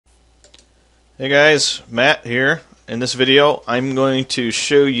Hey guys, Matt here. In this video, I'm going to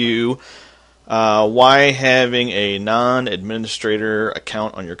show you why having a non-administrator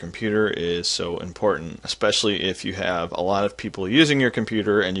account on your computer is so important, especially if you have a lot of people using your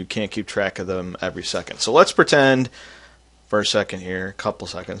computer and you can't keep track of them every second. So let's pretend for a second here, a couple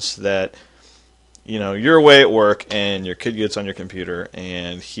seconds, that you're away at work and your kid gets on your computer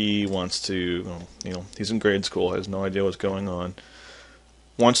and he wants to, he's in grade school, has no idea what's going on.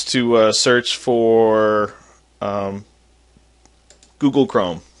 Wants to search for Google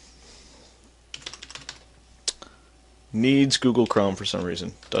Chrome. Needs Google Chrome for some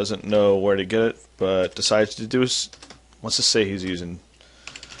reason. Doesn't know where to get it, but decides to do. Let's just say he's using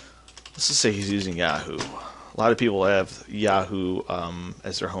Yahoo. A lot of people have Yahoo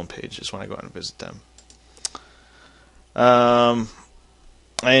as their homepage. Just when I go out and visit them.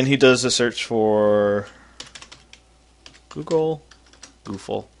 And he does a search for Google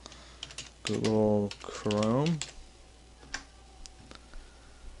Chrome.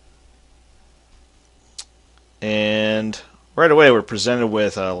 And right away we're presented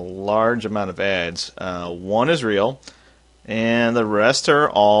with a large amount of ads. One is real, and the rest are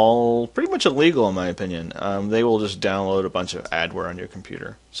all pretty much illegal in my opinion. They will just download a bunch of adware on your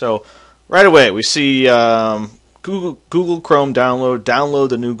computer. So right away we see Google Chrome download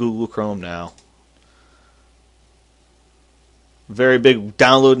the new Google Chrome now. Very big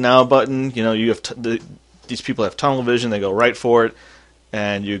download now button. You have these people have tunnel vision. They go right for it,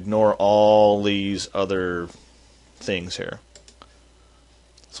 and you ignore all these other things here.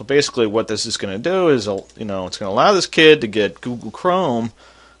 So basically, what this is going to do is, it's going to allow this kid to get Google Chrome,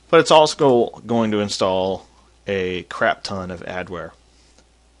 but it's also going to install a crap ton of adware.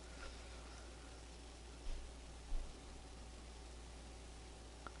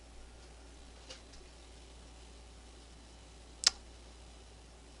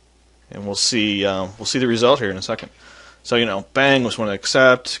 And we'll see the result here in a second. So bang, just want to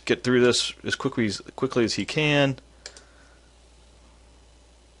accept, get through this as quickly as he can.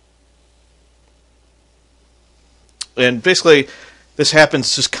 And basically, this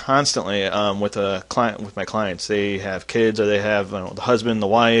happens just constantly with my clients. They have kids, or they have the husband, the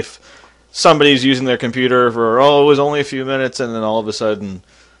wife. Somebody's using their computer for it was only a few minutes, and then all of a sudden,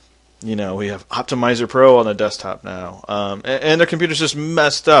 we have Optimizer Pro on the desktop now, and their computer's just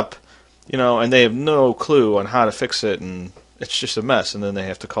messed up. And they have no clue on how to fix it, and it's just a mess. And then they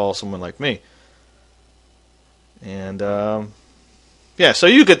have to call someone like me. And yeah, so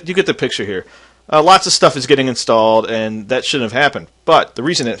you get the picture here. Lots of stuff is getting installed, and that shouldn't have happened. But the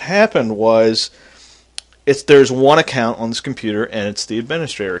reason it happened was there's one account on this computer, and it's the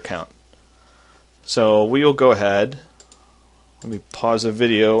administrator account. So we will go ahead. Let me pause the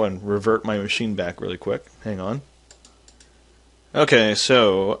video and revert my machine back really quick. Hang on. Okay,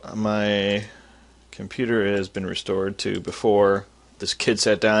 so my computer has been restored to before this kid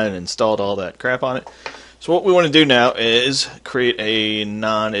sat down and installed all that crap on it. So what we want to do now is create a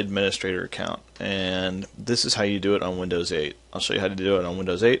non-administrator account, and this is how you do it on Windows 8. I'll show you how to do it on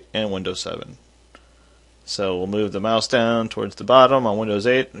Windows 8 and Windows 7. So we'll move the mouse down towards the bottom on Windows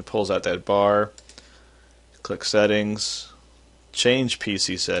 8, and it pulls out that bar. Click Settings, change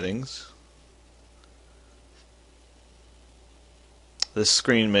PC settings. This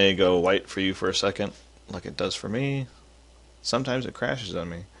screen may go white for you for a second, like it does for me. Sometimes it crashes on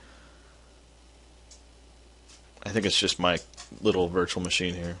me. I think it's just my little virtual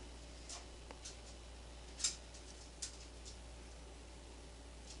machine here.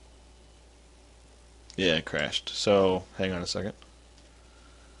 Yeah, it crashed. So, hang on a second.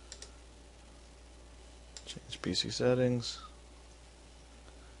 Change PC settings.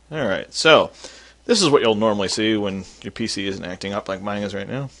 Alright, so this is what you'll normally see when your PC isn't acting up like mine is right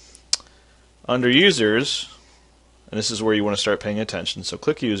now. Under Users, and this is where you want to start paying attention, so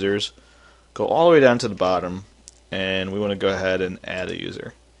click Users, go all the way down to the bottom, and we want to go ahead and add a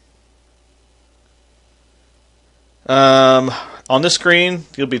user. On this screen,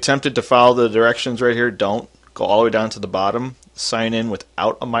 you'll be tempted to follow the directions right here. Don't. Go all the way down to the bottom, sign in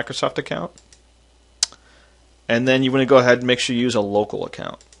without a Microsoft account, and then you want to go ahead and make sure you use a local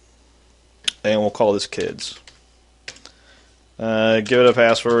account. And we'll call this Kids. Give it a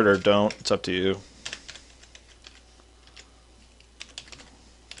password or don't. It's up to you.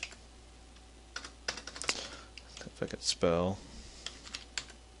 If I could spell.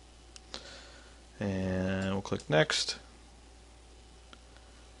 And we'll click Next.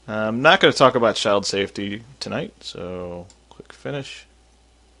 I'm not going to talk about child safety tonight, so click Finish.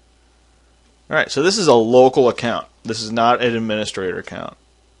 Alright, so this is a local account. This is not an administrator account.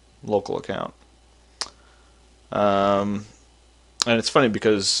 Local account. And it's funny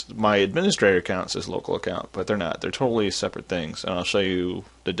because my administrator account says local account, but they're not. They're totally separate things, and I'll show you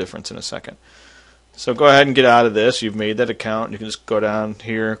the difference in a second. So go ahead and get out of this. You've made that account. You can just go down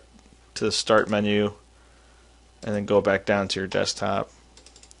here to the Start menu, and then go back down to your desktop.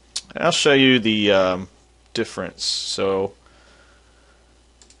 And I'll show you the difference. So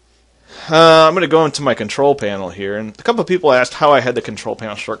I'm going to go into my control panel here, and a couple of people asked how I had the control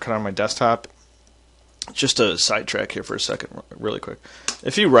panel shortcut on my desktop. Just to sidetrack here for a second, really quick.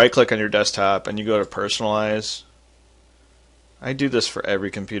 If you right-click on your desktop and you go to Personalize, I do this for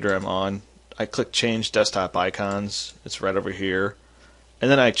every computer I'm on. I click Change Desktop Icons. It's right over here. And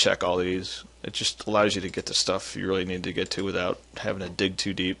then I check all these. It just allows you to get to stuff you really need to get to without having to dig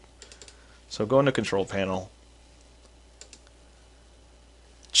too deep. So go into Control Panel.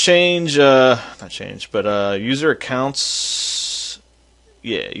 Change, not change, but user accounts.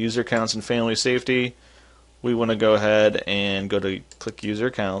 Yeah, user accounts and family safety. We want to go ahead and go to click user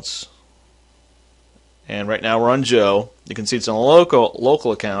accounts. And right now we're on Joe. You can see it's a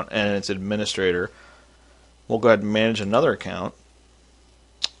local account and it's administrator. We'll go ahead and manage another account.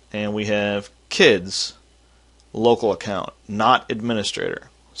 And we have kids, local account, not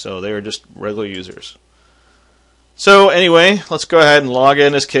administrator. So they are just regular users. So anyway, let's go ahead and log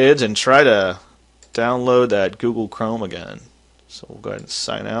in as kids and try to download that Google Chrome again. So we'll go ahead and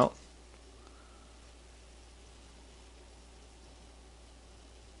sign out.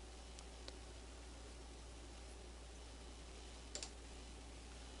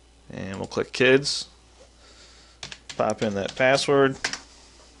 And we'll click kids, pop in that password,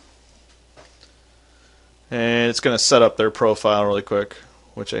 and it's going to set up their profile really quick,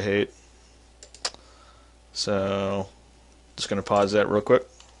 which I hate. So just going to pause that real quick.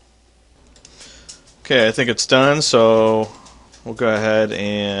 Okay, I think it's done, so we'll go ahead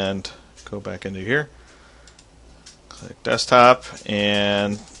and go back into here. Click desktop,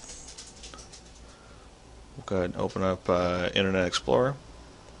 and we'll go ahead and open up Internet Explorer.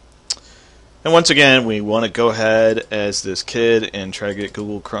 And once again, we want to go ahead as this kid and try to get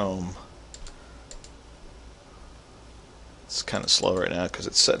Google Chrome. It's kind of slow right now because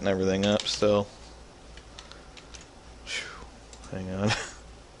it's setting everything up still. Whew, hang on.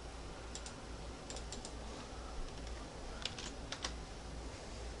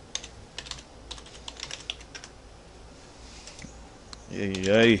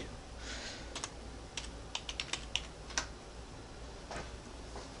 Yay.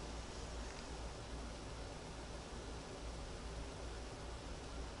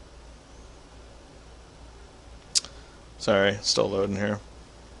 Sorry, still loading here.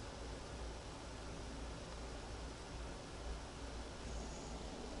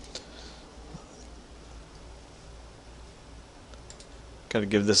 Got to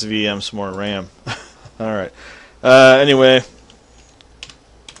give this VM some more RAM. All right. Anyway,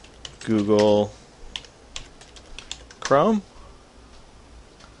 Google Chrome,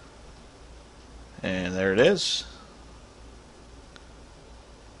 and there it is.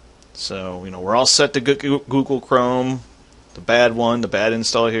 So we're all set to Google Chrome. The bad one, the bad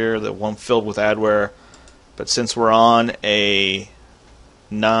install here, the one filled with adware. But since we're on a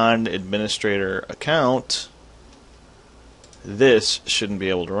non-administrator account, this shouldn't be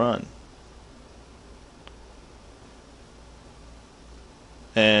able to run.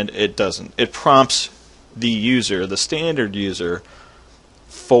 And it doesn't. It prompts the user, the standard user,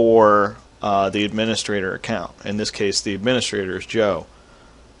 for the administrator account. In this case, the administrator is Joe.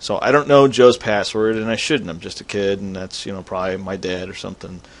 So I don't know Joe's password, and I shouldn't. I'm just a kid, and that's probably my dad or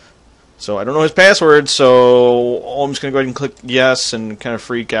something. So I don't know his password, so I'm just going to go ahead and click yes and kind of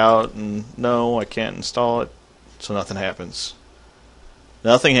freak out, and no, I can't install it. So nothing happens.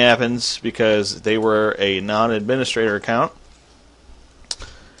 Nothing happens because they were a non-administrator account,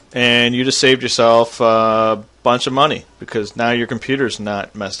 and you just saved yourself a bunch of money because now your computer's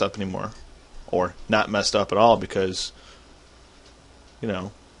not messed up anymore, or not messed up at all because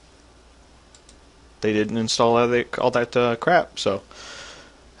they didn't install all that crap. So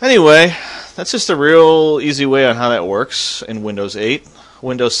anyway, that's just a real easy way on how that works in Windows 8.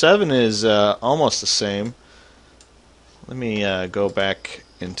 Windows 7 is almost the same. Let me go back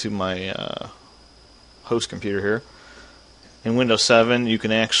into my host computer here. In Windows 7, you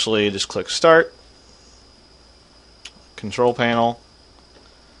can actually just click Start, Control Panel,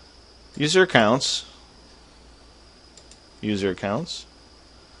 User Accounts,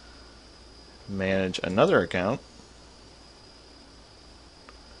 manage another account,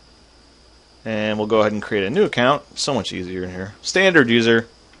 and we'll go ahead and create a new account. So much easier in here. Standard user,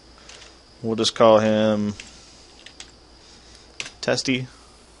 we'll just call him Testy.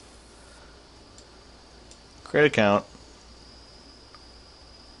 Create account,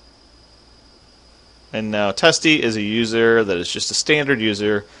 And now Testy is a user that is just a standard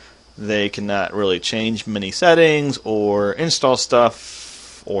user. They cannot really change many settings or install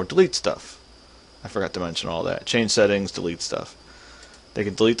stuff or delete stuff. I forgot to mention all that. Change settings, delete stuff. They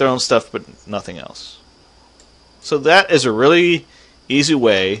can delete their own stuff, but nothing else. So that is a really easy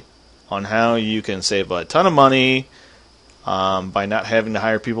way on how you can save a ton of money by not having to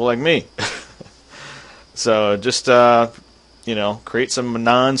hire people like me. So just create some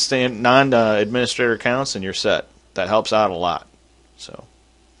non-administrator accounts and you're set. That helps out a lot. So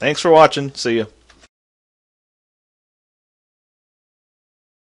thanks for watching. See you.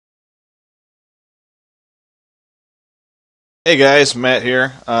 Hey guys, Matt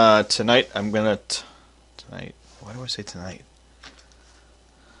here. Tonight I'm gonna tonight. Why do I say tonight?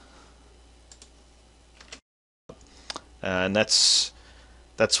 And that's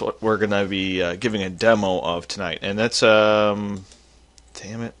what we're gonna be giving a demo of tonight. And that's damn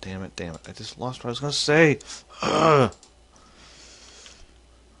it! I just lost what I was gonna say.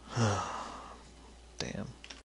 Damn.